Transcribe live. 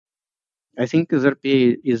I think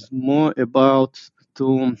SRPA is more about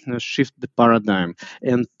to shift the paradigm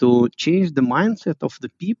and to change the mindset of the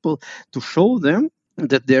people, to show them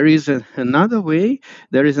that there is another way,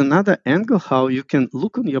 there is another angle how you can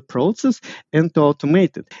look on your process and to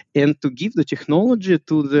automate it, and to give the technology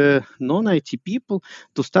to the non-IT people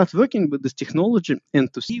to start working with this technology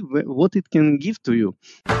and to see what it can give to you.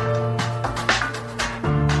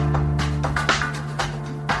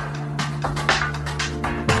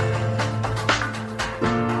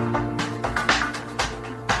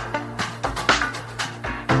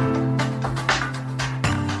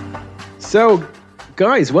 So,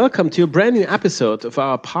 guys, welcome to a brand new episode of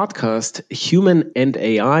our podcast, Human and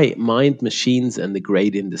AI, Mind, Machines, and the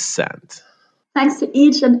Gradient Descent. Thanks to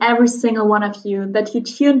each and every single one of you that you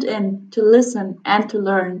tuned in to listen and to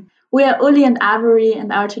learn. We are Uli and Avery,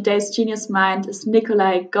 and our today's genius mind is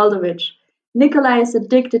Nikolay Goldovich. Nikolay is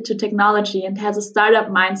addicted to technology and has a startup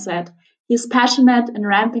mindset. He's passionate in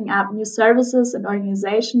ramping up new services and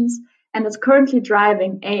organizations, and is currently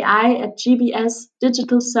driving AI at GBS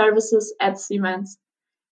Digital Services at Siemens.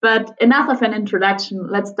 But enough of an introduction,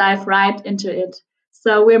 let's dive right into it.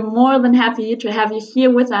 So we're more than happy to have you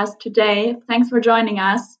here with us today. Thanks for joining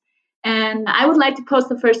us. And I would like to pose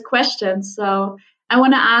the first question. So I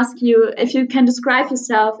want to ask you if you can describe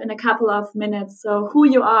yourself in a couple of minutes. So who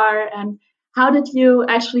you are and how did you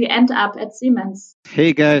actually end up at Siemens?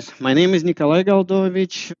 Hey guys, my name is Nikolay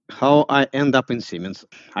Goldovich. How I end up in Siemens?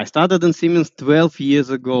 I started in Siemens 12 years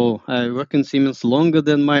ago. I work in Siemens longer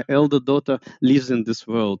than my elder daughter lives in this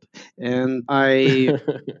world. And I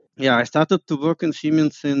started to work in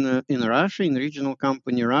Siemens in Russia, in regional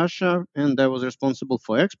company Russia, and I was responsible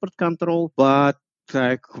for export control. But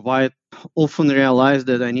I quite often realized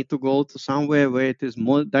that I need to go to somewhere where it is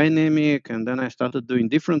more dynamic, and then I started doing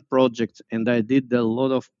different projects, and I did a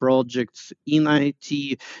lot of projects in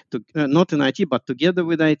IT, not in IT, but together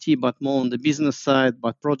with IT, but more on the business side.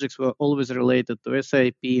 But projects were always related to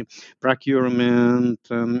SAP, procurement,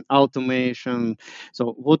 automation.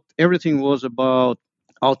 So everything was about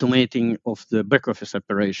automating of the back office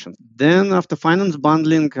operations. Then after finance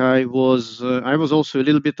bundling, I was also a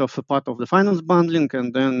little bit of a part of the finance bundling,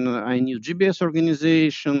 and then I knew GBS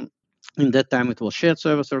organization. In that time, it was shared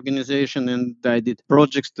service organization, and I did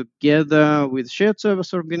projects together with shared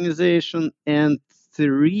service organization. And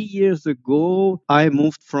 3 years ago, I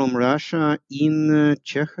moved from Russia in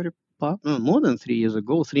Czech Republic. No, more than 3 years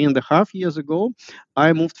ago, 3.5 years ago,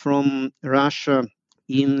 I moved from Russia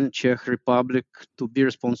in Czech Republic to be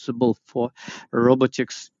responsible for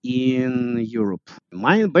robotics in Europe.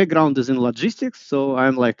 My background is in logistics, so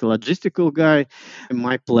I'm like a logistical guy.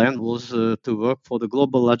 My plan was to work for the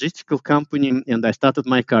global logistical company, and I started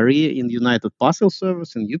my career in United Parcel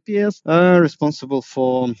Service in UPS, responsible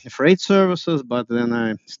for freight services, but then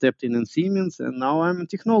I stepped in Siemens, and now I'm in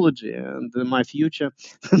technology, and my future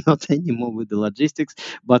not anymore with the logistics,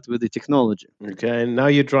 but with the technology. Okay, and now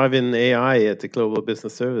you're driving AI at the Global Business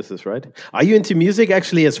Services, right? Are you into music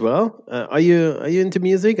actually as well? Are you into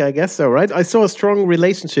music? I guess so, right? I saw a strong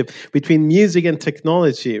relationship between music and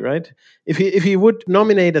technology, right? If you would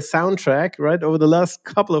nominate a soundtrack, right, over the last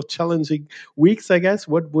couple of challenging weeks, I guess,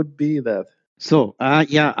 what would be that? So, I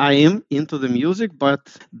am into the music,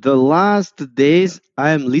 but the last days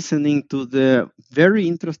I am listening to the very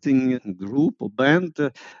interesting group or band,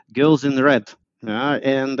 Girls in Red.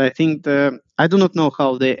 And I think I do not know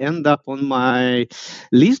how they end up on my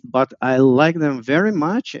list, but I like them very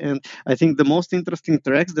much. And I think the most interesting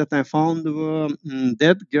tracks that I found were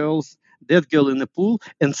Dead Girl in the Pool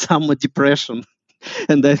and Summer Depression.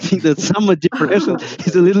 And I think that summer depression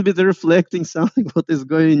is a little bit reflecting something what is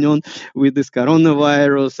going on with this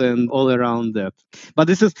coronavirus and all around that. But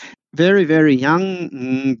this is very, very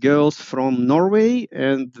young girls from Norway,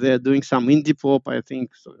 and they're doing some indie pop, I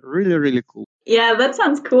think. So really, really cool. Yeah, that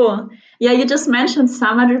sounds cool. Yeah, you just mentioned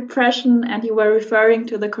summer depression and you were referring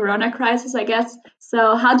to the corona crisis, I guess.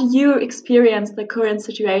 So how do you experience the current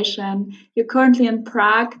situation? You're currently in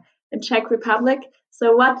Prague, in Czech Republic.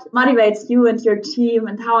 So what motivates you and your team,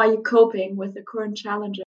 and how are you coping with the current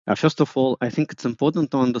challenges? First of all, I think it's important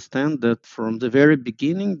to understand that from the very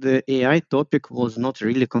beginning, the AI topic was not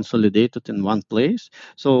really consolidated in one place.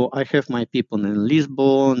 So I have my people in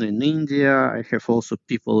Lisbon, in India. I have also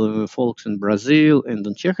folks in Brazil and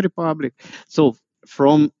in Czech Republic. So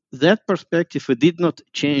from that perspective, it did not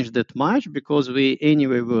change that much because we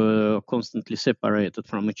anyway were constantly separated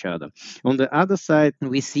from each other. On the other side,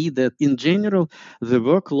 we see that in general, the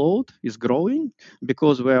workload is growing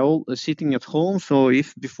because we're all sitting at home. So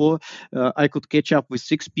if before I could catch up with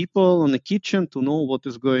 6 people on the kitchen to know what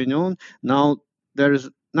is going on, now there is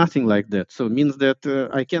nothing like that. So it means that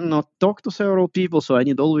I cannot talk to several people, so I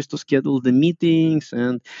need always to schedule the meetings,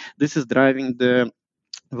 and this is driving the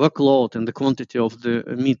workload and the quantity of the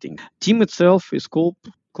meeting. Team itself is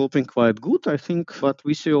coping quite good, I think, but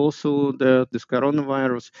we see also that this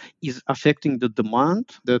coronavirus is affecting the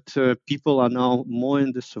demand, that people are now more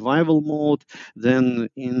in the survival mode than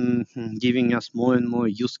in giving us more and more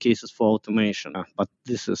use cases for automation. But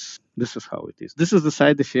this is how it is. This is the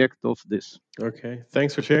side effect of this. Okay,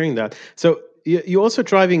 thanks for sharing that. So you're also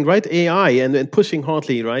driving, right, AI and pushing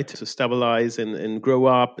hardly, right, to stabilize and grow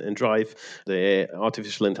up and drive the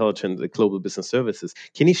artificial intelligence, the global business services.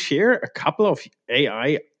 Can you share a couple of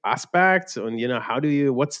AI aspects on,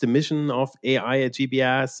 what's the mission of AI at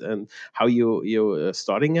GBS and how you're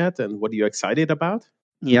starting it and what you're excited about?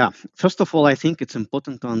 Yeah, first of all, I think it's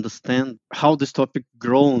important to understand how this topic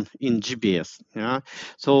grown in GBS. Yeah,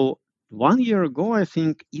 so 1 year ago, I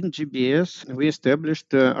think in GBS we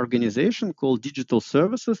established an organization called Digital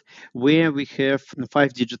Services, where we have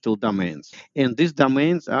 5 digital domains, and these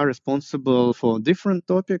domains are responsible for different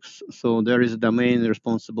topics. So there is a domain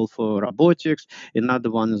responsible for robotics,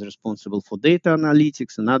 another one is responsible for data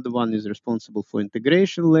analytics, another one is responsible for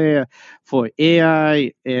integration layer, for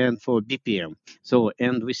AI, and for BPM. So,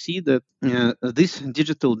 and we see that these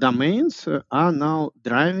digital domains are now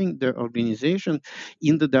driving the organization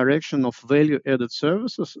in the direction of value-added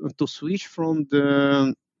services to switch from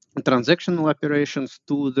the transactional operations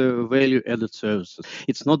to the value-added services.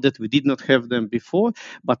 It's not that we did not have them before,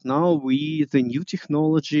 but now with the new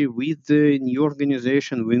technology, with the new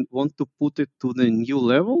organization, we want to put it to the new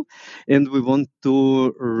level, and we want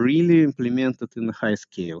to really implement it in a high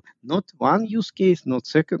scale. Not one use case, not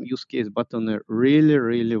second use case, but on a really,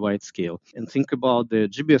 really wide scale. And think about the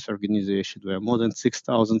GBS organization, where more than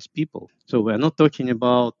 6,000 people. So we're not talking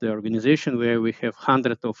about the organization where we have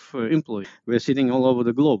hundreds of employees. We're sitting all over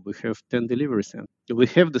the globe. We have 10 delivery centers. We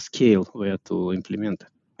have the scale where to implement it.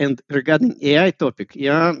 And regarding AI topic,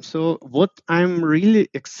 so what I'm really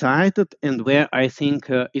excited and where I think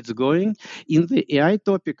it's going, in the AI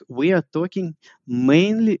topic, we are talking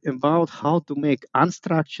mainly about how to make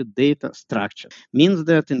unstructured data structured. Means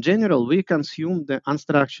that in general, we consume the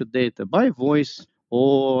unstructured data by voice,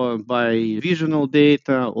 or by visual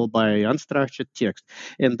data, or by unstructured text.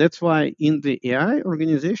 And that's why in the AI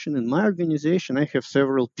organization, in my organization, I have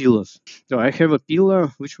several pillars. So I have a pillar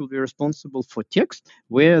which will be responsible for text,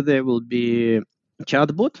 where there will be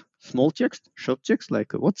chatbot, small text, short text,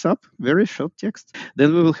 like a WhatsApp, very short text.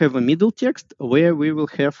 Then we will have a middle text, where we will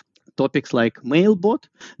have topics like mail bot,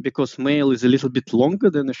 because mail is a little bit longer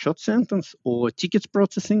than a short sentence, or tickets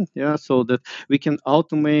processing, so that we can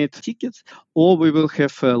automate tickets, or we will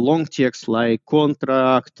have a long text like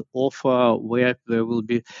contract, offer, where there will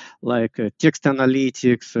be like text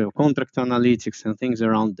analytics, contract analytics, and things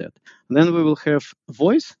around that. And then we will have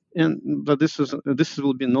voice, but this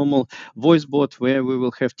will be normal voice bot, where we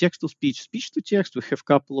will have text to speech, speech to text. We have a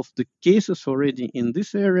couple of the cases already in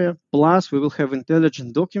this area. Plus, we will have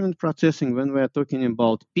intelligent document processing when we are talking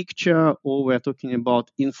about picture, or we are talking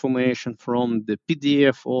about information from the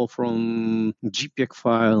PDF or from JPEG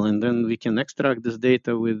file, and then we can extract this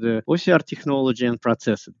data with the OCR technology and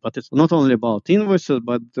process it. But it's not only about invoices,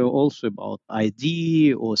 but also about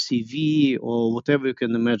ID or CV or whatever you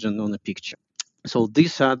can imagine on a picture. So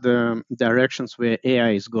these are the directions where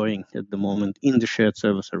AI is going at the moment in the shared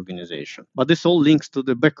service organization. But this all links to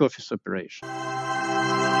the back office operation.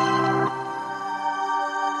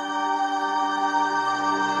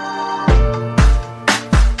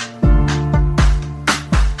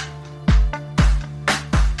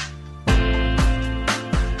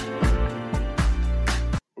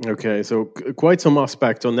 Okay, so quite some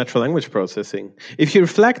aspect on natural language processing. If you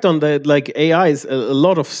reflect on that, like AI is a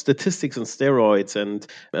lot of statistics on steroids and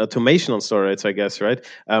automation on steroids, I guess, right?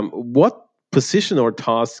 What position or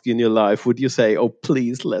task in your life would you say, oh,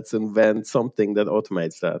 please, let's invent something that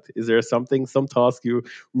automates that? Is there some task you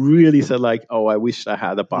really said like, oh, I wish I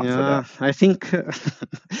had a bot for that? I think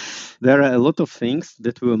there are a lot of things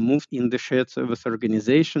that were moved in the shared service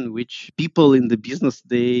organization, which people in the business,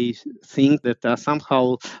 they think that are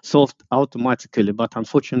somehow solved automatically, but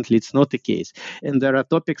unfortunately it's not the case. And there are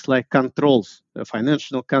topics like controls,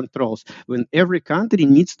 financial controls, when every country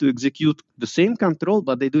needs to execute the same control,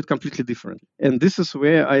 but they do it completely different. And this is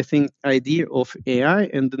where I think idea of AI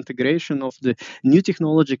and integration of the new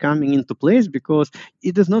technology coming into place, because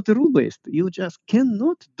it is not a rule-based. You just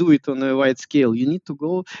cannot do it on a wide scale. You need to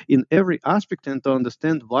go in every aspect and to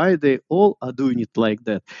understand why they all are doing it like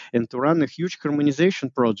that, and to run a huge harmonization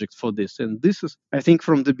project for this. And this is, I think,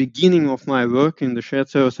 from the beginning of my work in the shared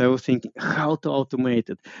service, I was thinking how to automate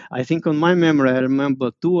it. I think on my memory, I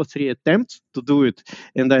remember 2 or 3 attempts to do it.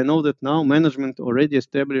 And I know that now management already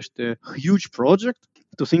established a huge project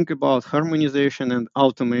to think about harmonization and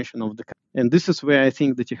automation of the. And this is where I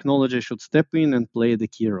think the technology should step in and play the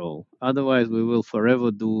key role. Otherwise, we will forever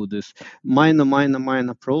do this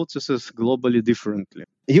minor processes globally differently.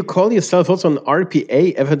 You call yourself also an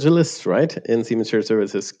RPA evangelist, right? In Siemens Shared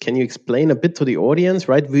Services. Can you explain a bit to the audience,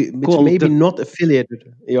 right? Which may be not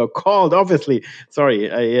affiliated. You're called, obviously. Sorry.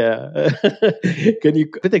 Can you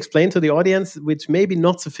explain to the audience, which may be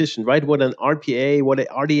not sufficient, right? What an RPA, what an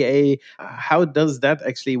RDA, how does that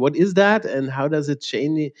actually, what is that? And how does it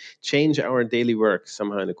change our daily work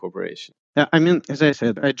somehow in a corporation? I mean, as I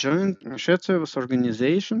said, I joined a shared service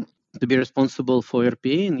organization to be responsible for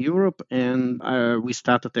RPA in Europe, and we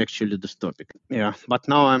started actually this topic. Yeah, but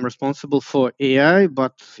now I'm responsible for AI,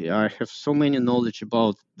 but I have so many knowledge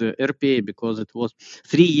about the RPA because it was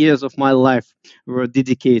 3 years of my life were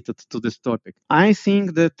dedicated to this topic. I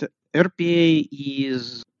think that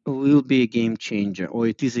RPA will be a game changer, or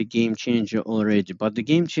it is a game changer already. But the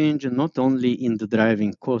game changer not only in the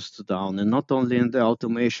driving costs down and not only in the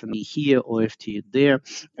automation here or FT there.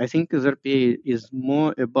 I think RPA is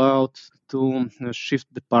more about to shift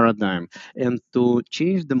the paradigm and to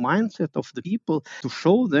change the mindset of the people, to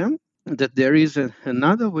show them that there is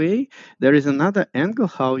another way, there is another angle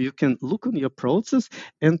how you can look on your process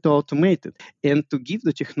and to automate it, and to give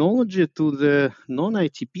the technology to the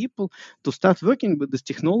non-IT people to start working with this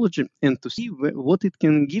technology and to see what it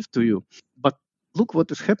can give to you. But look what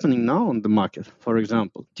is happening now on the market. For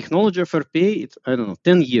example, technology of RPA, it's, I don't know,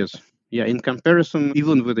 10 years. Yeah, in comparison,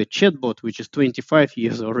 even with a chatbot, which is 25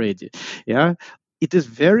 years already. Yeah, it is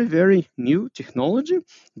very, very new technology,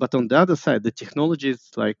 but on the other side, the technology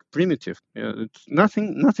is like primitive. It's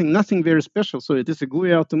nothing very special. So it is a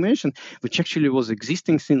GUI automation, which actually was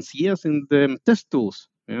existing since years in the test tools.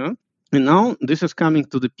 Yeah. And now this is coming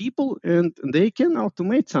to the people and they can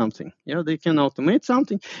automate something. Yeah, they can automate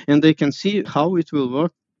something and they can see how it will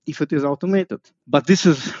work if it is automated. But this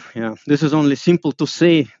is only simple to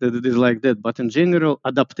say that it is like that. But in general,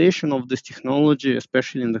 adaptation of this technology,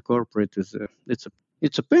 especially in the corporate, it's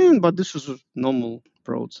a pain, but this is a normal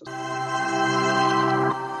process.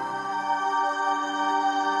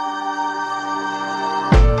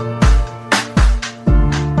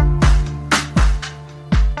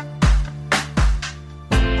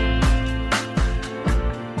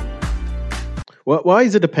 Why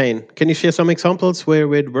is it a pain? Can you share some examples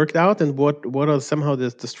where it worked out, and what are somehow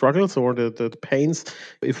the struggles or the pains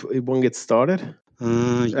if one gets started?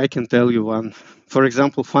 I can tell you one. For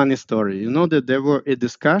example, funny story. You know that there were a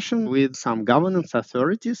discussion with some governance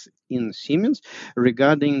authorities in Siemens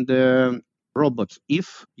regarding the robots.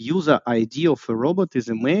 If user ID of a robot is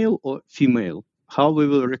a male or female, how we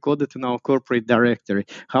will record it in our corporate directory,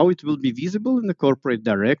 how it will be visible in the corporate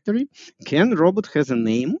directory. Can robot has a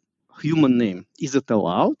name, human name? Is it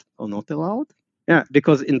allowed or not allowed? Yeah,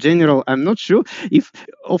 because in general, I'm not sure if,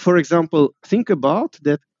 or for example, think about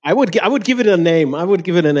that. I would give it a name. I would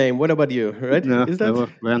give it a name. What about you? Right? No, Is that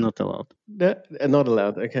we're not allowed. Not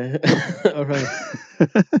allowed? Okay. All right.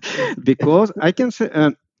 Because I can say,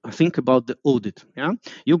 think about the audit. Yeah,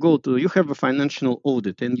 you have a financial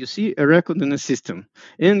audit and you see a record in a system,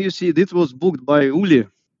 and you see it was booked by Uli.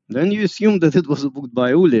 Then you assume that it was booked by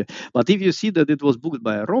Uli. But if you see that it was booked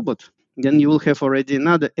by a robot, then you will have already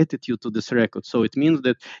another attitude to this record. So it means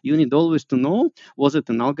that you need always to know, was it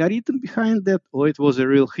an algorithm behind that or it was a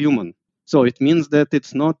real human? So it means that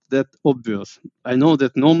it's not that obvious. I know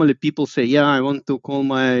that normally people say, yeah, I want to call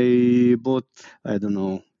my bot, I don't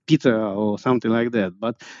know, Peter or something like that.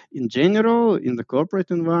 But in general, in the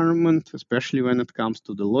corporate environment, especially when it comes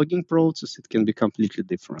to the logging process, it can be completely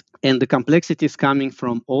different. And the complexity is coming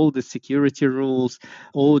from all the security rules,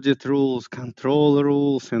 audit rules, control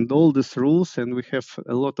rules, and all these rules. And we have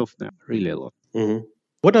a lot of them, really a lot. Mm-hmm.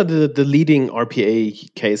 What are the leading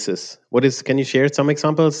RPA cases? Can you share some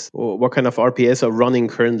examples? Or what kind of RPAs are running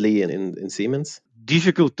currently in Siemens?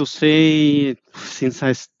 Difficult to say. Since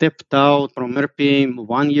I stepped out from RPA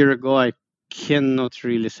 1 year ago, I cannot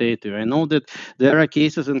really say to you. I know that there are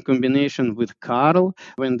cases in combination with Carl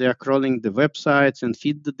when they are crawling the websites and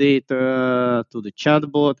feed the data to the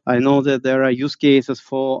chatbot. I know that there are use cases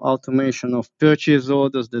for automation of purchase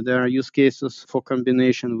orders, that there are use cases for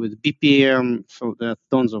combination with BPM. So there are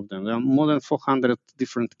tons of them. There are more than 400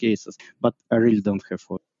 different cases, but I really don't have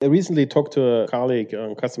one. I recently talked to a colleague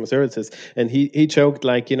on customer services, and he joked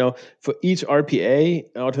like, for each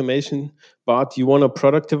RPA automation bot you want to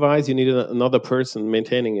productivize, you need another person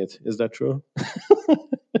maintaining it. Is that true?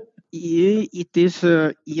 Yeah, it is.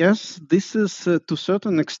 Yes, this is to a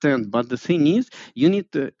certain extent, but the thing is, you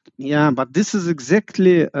need to. Yeah, but this is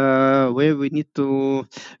exactly where we need to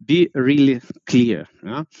be really clear.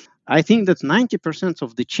 Yeah? I think that 90%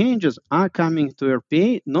 of the changes are coming to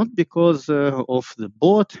RPA not because of the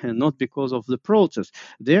bot and not because of the process.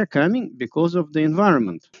 They are coming because of the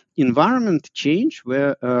environment. Environment change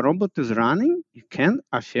where a robot is running can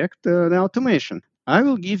affect the automation. I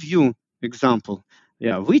will give you example.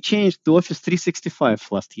 Yeah, we changed to Office 365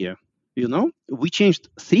 last year. We changed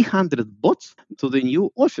 300 bots to the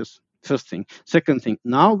new Office. First thing. Second thing,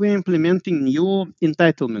 now we're implementing new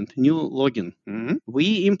entitlement, new login.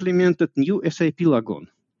 We implemented new SAP logon.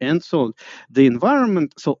 And so the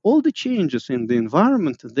environment, so all the changes in the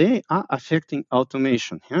environment, they are affecting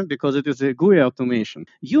automation, because it is a GUI automation.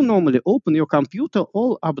 You normally open your computer,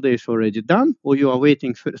 all updates already done, or you are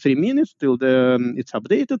waiting for 3 minutes till it's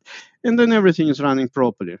updated, and then everything is running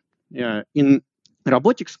properly. Yeah, in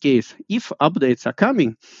robotics case, if updates are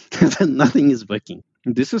coming, then nothing is working.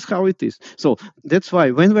 This is how it is. So that's why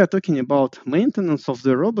when we are talking about maintenance of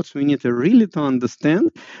the robots, we need to really to understand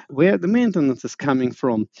where the maintenance is coming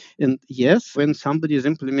from. And yes, when somebody is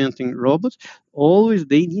implementing robots, always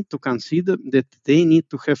they need to consider that they need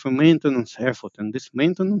to have a maintenance effort. And this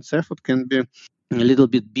maintenance effort can be a little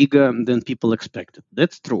bit bigger than people expected.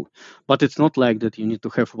 That's true. But it's not like that you need to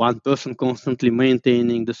have one person constantly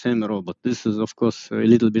maintaining the same robot. This is, of course, a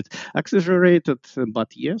little bit exaggerated, but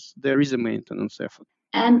yes, there is a maintenance effort.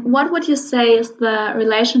 And what would you say is the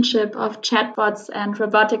relationship of chatbots and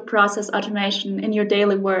robotic process automation in your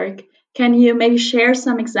daily work? Can you maybe share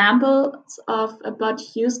some examples of bot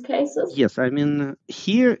use cases? Yes, I mean,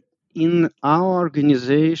 here in our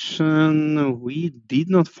organization, we did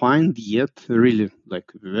not find yet really like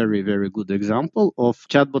very, very good example of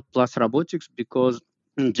chatbot plus robotics because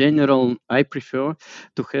in general, I prefer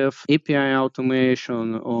to have API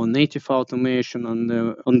automation or native automation on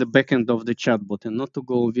the back end of the chatbot and not to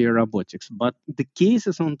go via robotics. But the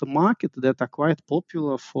cases on the market that are quite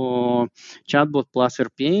popular for chatbot plus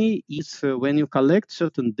RPA is when you collect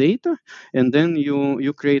certain data and then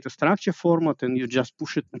you create a structure format and you just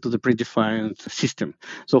push it into the predefined system.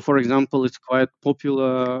 So, for example, it's quite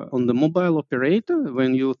popular on the mobile operator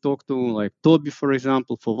when you talk to like Toby, for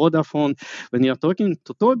example, for Vodafone. When you're talking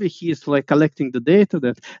to Toby, he is like collecting the data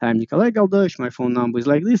that I'm Nikolay Goldovich, my phone number is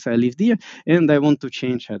like this, I live there, and I want to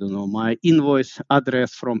change, I don't know, my invoice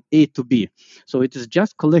address from A to B. So it is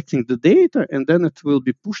just collecting the data and then it will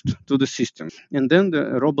be pushed to the system. And then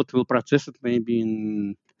the robot will process it maybe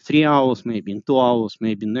in 3 hours, maybe in 2 hours,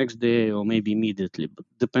 maybe next day, or maybe immediately, but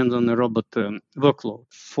depends on the robot workload.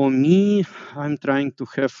 For me, I'm trying to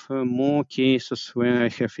have more cases where I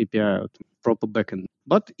have API proper backend.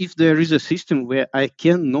 But if there is a system where I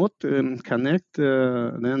cannot connect,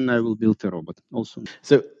 then I will build a robot also.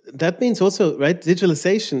 So that means also, right,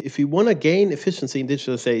 digitalization, if we want to gain efficiency in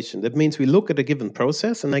digitalization, that means we look at a given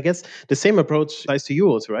process. And I guess the same approach applies to you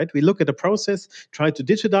also, right? We look at a process, try to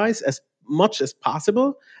digitize as much as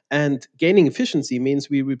possible, and gaining efficiency means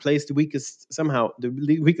we replace the weakest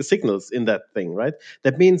signals in that thing, right?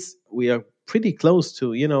 That means we are pretty close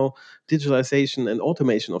to digitalization and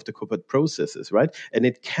automation of the corporate processes, right? And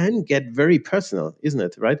it can get very personal, isn't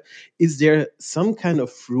it, right? Is there some kind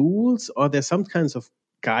of rules, or there some kinds of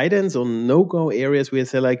guidance on no-go areas where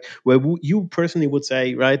say like where you personally would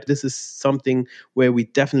say, right, this is something where we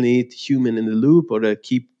definitely need human in the loop, or to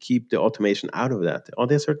keep the automation out of that? Are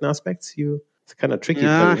there certain aspects it's kind of tricky for you,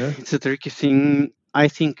 huh? It's a tricky thing. I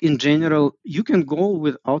think in general you can go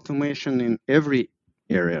with automation in every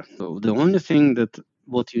area. So the only thing that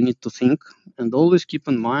what you need to think and always keep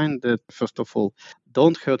in mind that first of all,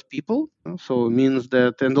 don't hurt people. So it means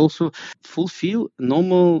that, and also fulfill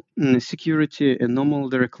normal security and normal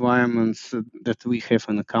the requirements that we have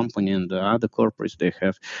in a company and the other corporates they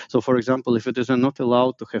have. So for example, if it is not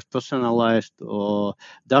allowed to have personalized or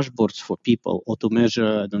dashboards for people, or to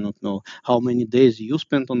measure, I do not know, how many days you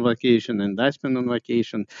spent on vacation and I spent on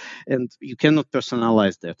vacation, and you cannot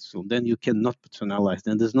personalize that. So then you cannot personalize.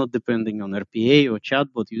 Then it's not depending on RPA or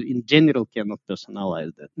chatbot. You in general cannot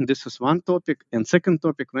personalize that. And this is one topic. And second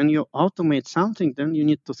topic, when you automate something, then you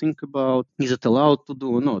need to think about, is it allowed to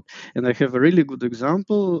do or not? And I have a really good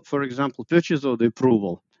example. For example, purchase order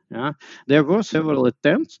approval. Yeah, there were several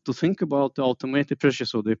attempts to think about automated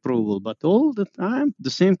purchase order approval, but all the time the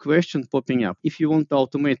same question popping up. If you want to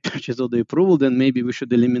automate purchase order approval, then maybe we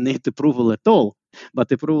should eliminate approval at all.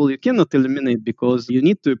 But approval you cannot eliminate because you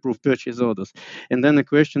need to approve purchase orders. And then the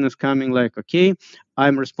question is coming like, okay,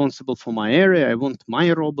 I'm responsible for my area. I want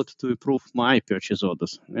my robot to approve my purchase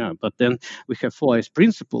orders. Yeah, but then we have 4 eyes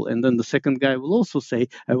principle, and then the second guy will also say,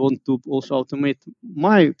 I want to also automate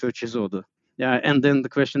my purchase order. Yeah, and then the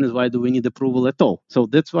question is, why do we need approval at all? So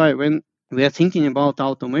that's why when we are thinking about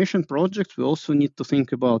automation projects, we also need to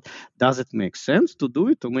think about, does it make sense to do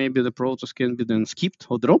it, or maybe the process can be then skipped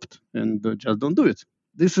or dropped and just don't do it.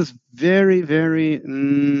 This is very, very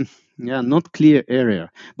not clear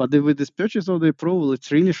area. But with this purchase order approval,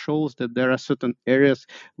 it really shows that there are certain areas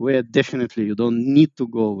where definitely you don't need to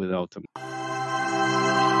go with automation.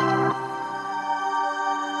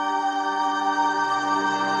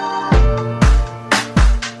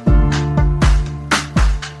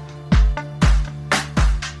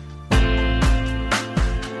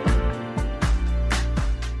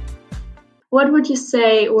 What would you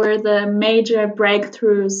say were the major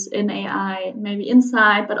breakthroughs in AI, maybe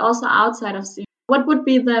inside, but also outside of Siemens? What would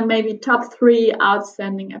be the maybe top 3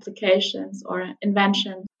 outstanding applications or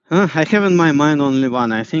inventions? I have in my mind only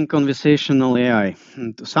one. I think conversational AI.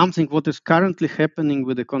 And something what is currently happening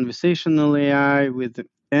with the conversational AI, with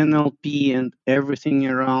NLP and everything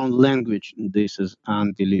around language. This is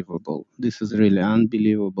unbelievable. This is really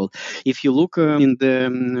unbelievable. If you look in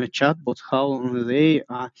the chatbots, how they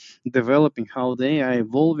are developing, how they are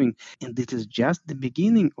evolving, and it is just the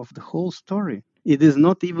beginning of the whole story. It is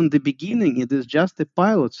not even the beginning. It is just a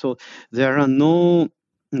pilot. So there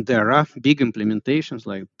are big implementations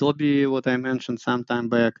like Toby, what I mentioned some time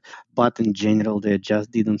back, but in general, they just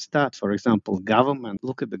didn't start. For example, government,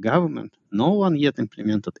 look at the government. No one yet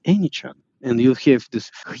implemented any chat. And you have these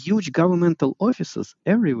huge governmental offices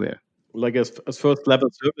everywhere. Like as first level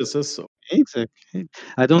services. Exactly.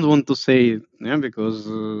 I don't want to say, because,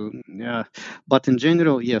 but in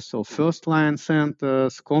general, yes. So first line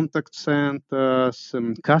centers, contact centers,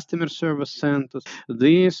 customer service centers.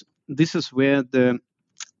 This is where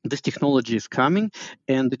this technology is coming,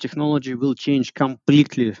 and the technology will change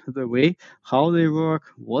completely the way how they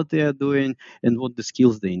work, what they are doing, and what the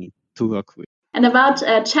skills they need to work with. And about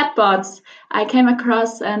chatbots, I came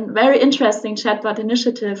across a very interesting chatbot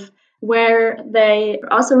initiative where they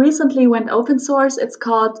also recently went open source. It's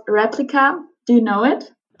called Replica. Do you know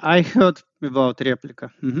it? I heard about Replica.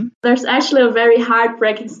 There's actually a very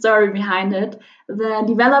heartbreaking story behind it. The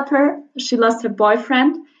developer, she lost her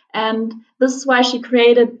boyfriend, and this is why she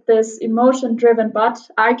created this emotion-driven bot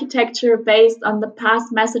architecture based on the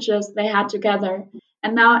past messages they had together.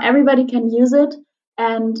 And now everybody can use it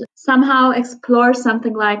and somehow explore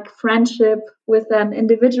something like friendship with an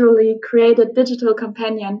individually created digital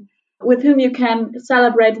companion with whom you can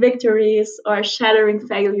celebrate victories or shattering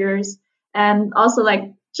failures, and also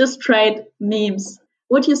like just trade memes.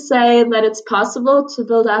 Would you say that it's possible to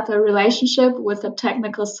build up a relationship with a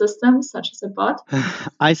technical system such as a bot?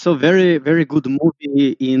 I saw very, very good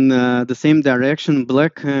movie in the same direction,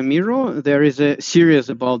 Black Mirror. There is a series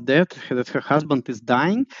about that her husband is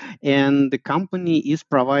dying, and the company is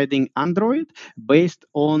providing Android based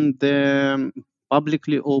on the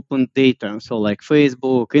publicly open data, so like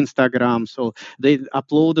Facebook, Instagram. So they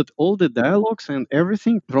uploaded all the dialogues and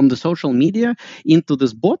everything from the social media into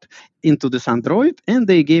this bot, into this Android, and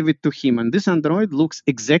they gave it to him. And this Android looks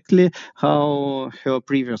exactly how her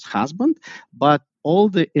previous husband, but all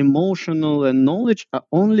the emotional and knowledge are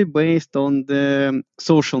only based on the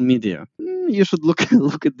social media. You should look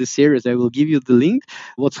at the series. I will give you the link.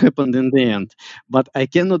 What's happened in the end? But I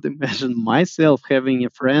cannot imagine myself having a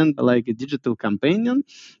friend like a digital companion.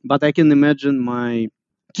 But I can imagine my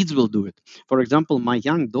kids will do it. For example, my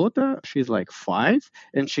young daughter, she's like 5,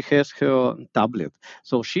 and she has her tablet.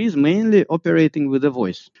 So she's mainly operating with a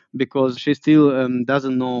voice because she still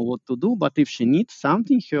doesn't know what to do. But if she needs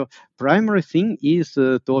something, her primary thing is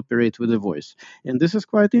to operate with a voice. And this is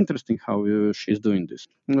quite interesting how she's doing this.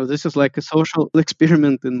 This is like a social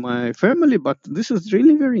experiment in my family, but this is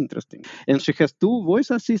really very interesting. And she has 2 voice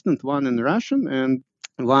assistants, one in Russian and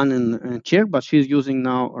one in Czech, but she's using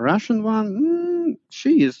now a Russian one.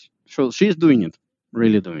 She's doing it,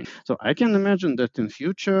 really doing it. So I can imagine that in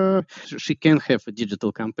future she can have a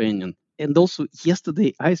digital companion. And also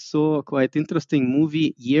yesterday I saw a quite interesting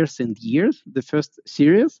movie, Years and Years, the first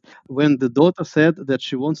series, when the daughter said that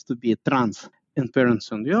she wants to be a trans. And parents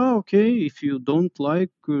said, yeah, okay, if you don't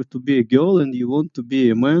like to be a girl and you want to be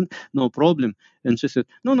a man, no problem. And she said,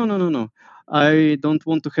 no. I don't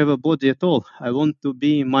want to have a body at all. I want to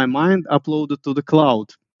be my mind uploaded to the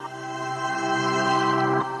cloud.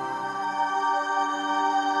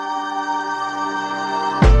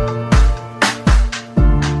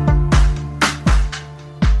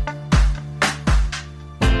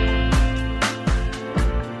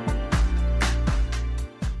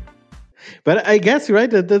 But I guess,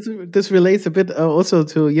 right, that this relates a bit also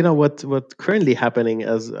to, what currently happening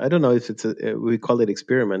as, I don't know if it's we call it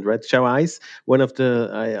experiment, right? Show Ice, one of the,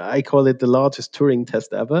 I call it the largest Turing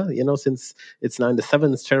test ever, since it's now in the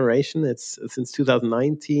 7th generation. It's since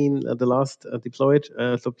 2019, the last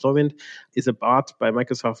deployment is a bot by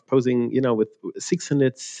Microsoft posing, with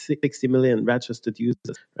 660 million registered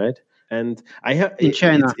users, right? And I have In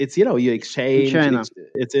China. it's you In exchange. China.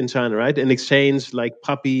 It's in China, right? And exchange like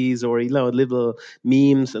puppies or little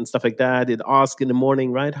memes and stuff like that. It asks in the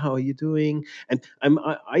morning, right? How are you doing? And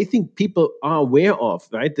I think people are aware of,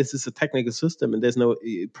 right? This is a technical system, and there's no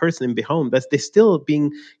person in behind, but they're still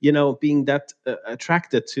being that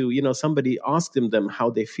attracted to somebody asking them how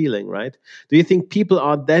they're feeling, right? Do you think people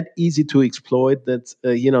are that easy to exploit that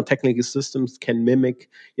technical systems can mimic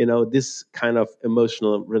this kind of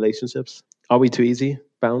emotional relationships? Are we too easy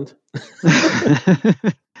bound?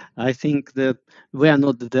 I think that we are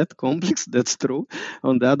not that complex. That's true.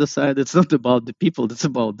 On the other side, it's not about the people. It's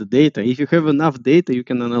about the data. If you have enough data, you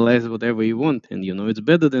can analyze whatever you want, and it's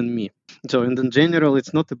better than me. So, and in general,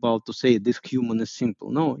 it's not about to say this human is simple.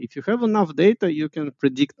 No, if you have enough data, you can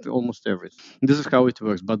predict almost everything. This is how it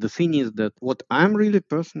works. But the thing is that what I'm really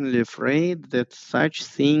personally afraid that such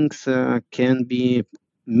things can be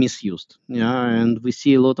misused. Yeah, and we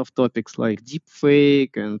see a lot of topics like deep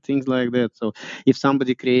fake and things like that. So if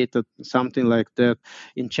somebody created something like that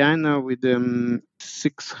in China with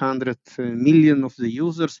 600 million of the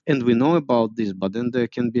users, and we know about this, but then there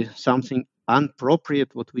can be something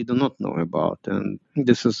inappropriate what we do not know about, and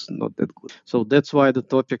this is not that good. So that's why the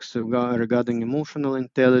topics regarding emotional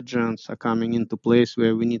intelligence are coming into place,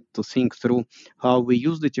 where we need to think through how we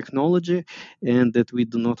use the technology and that we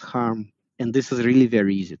do not harm. And this is really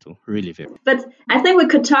very easy to, really very. But I think we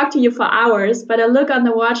could talk to you for hours, but a look on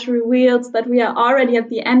the watch reveals that we are already at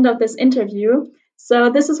the end of this interview. So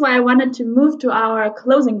this is why I wanted to move to our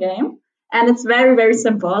closing game. And it's very, very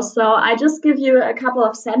simple. So I just give you a couple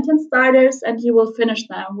of sentence starters and you will finish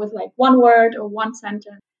them with like one word or one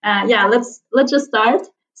sentence. Let's just start.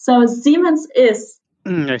 So Siemens is.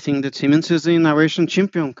 I think that Siemens is the innovation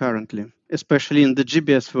champion currently, especially in the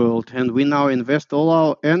GBS world. And we now invest all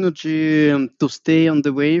our energy to stay on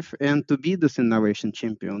the wave and to be this innovation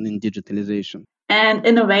champion in digitalization. And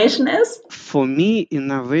innovation is? For me,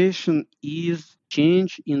 innovation is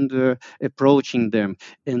change in the approaching them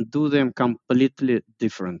and do them completely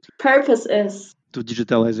different. Purpose is? To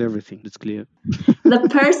digitalize everything, that's clear. The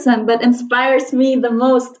person that inspires me the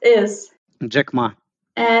most is? Jack Ma.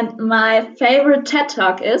 And my favorite TED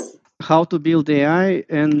Talk is? How to build AI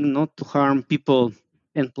and not to harm people.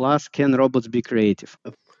 And plus, can robots be creative?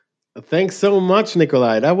 Thanks so much,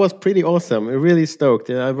 Nikolay. That was pretty awesome. I'm really stoked.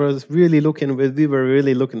 We were really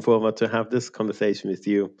looking forward to have this conversation with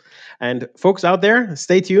you. And folks out there,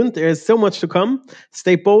 stay tuned. There's so much to come.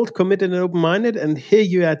 Stay bold, committed, and open-minded, and hear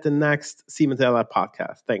you at the next Siemens AI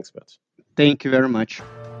podcast. Thanks much. Thank you very much.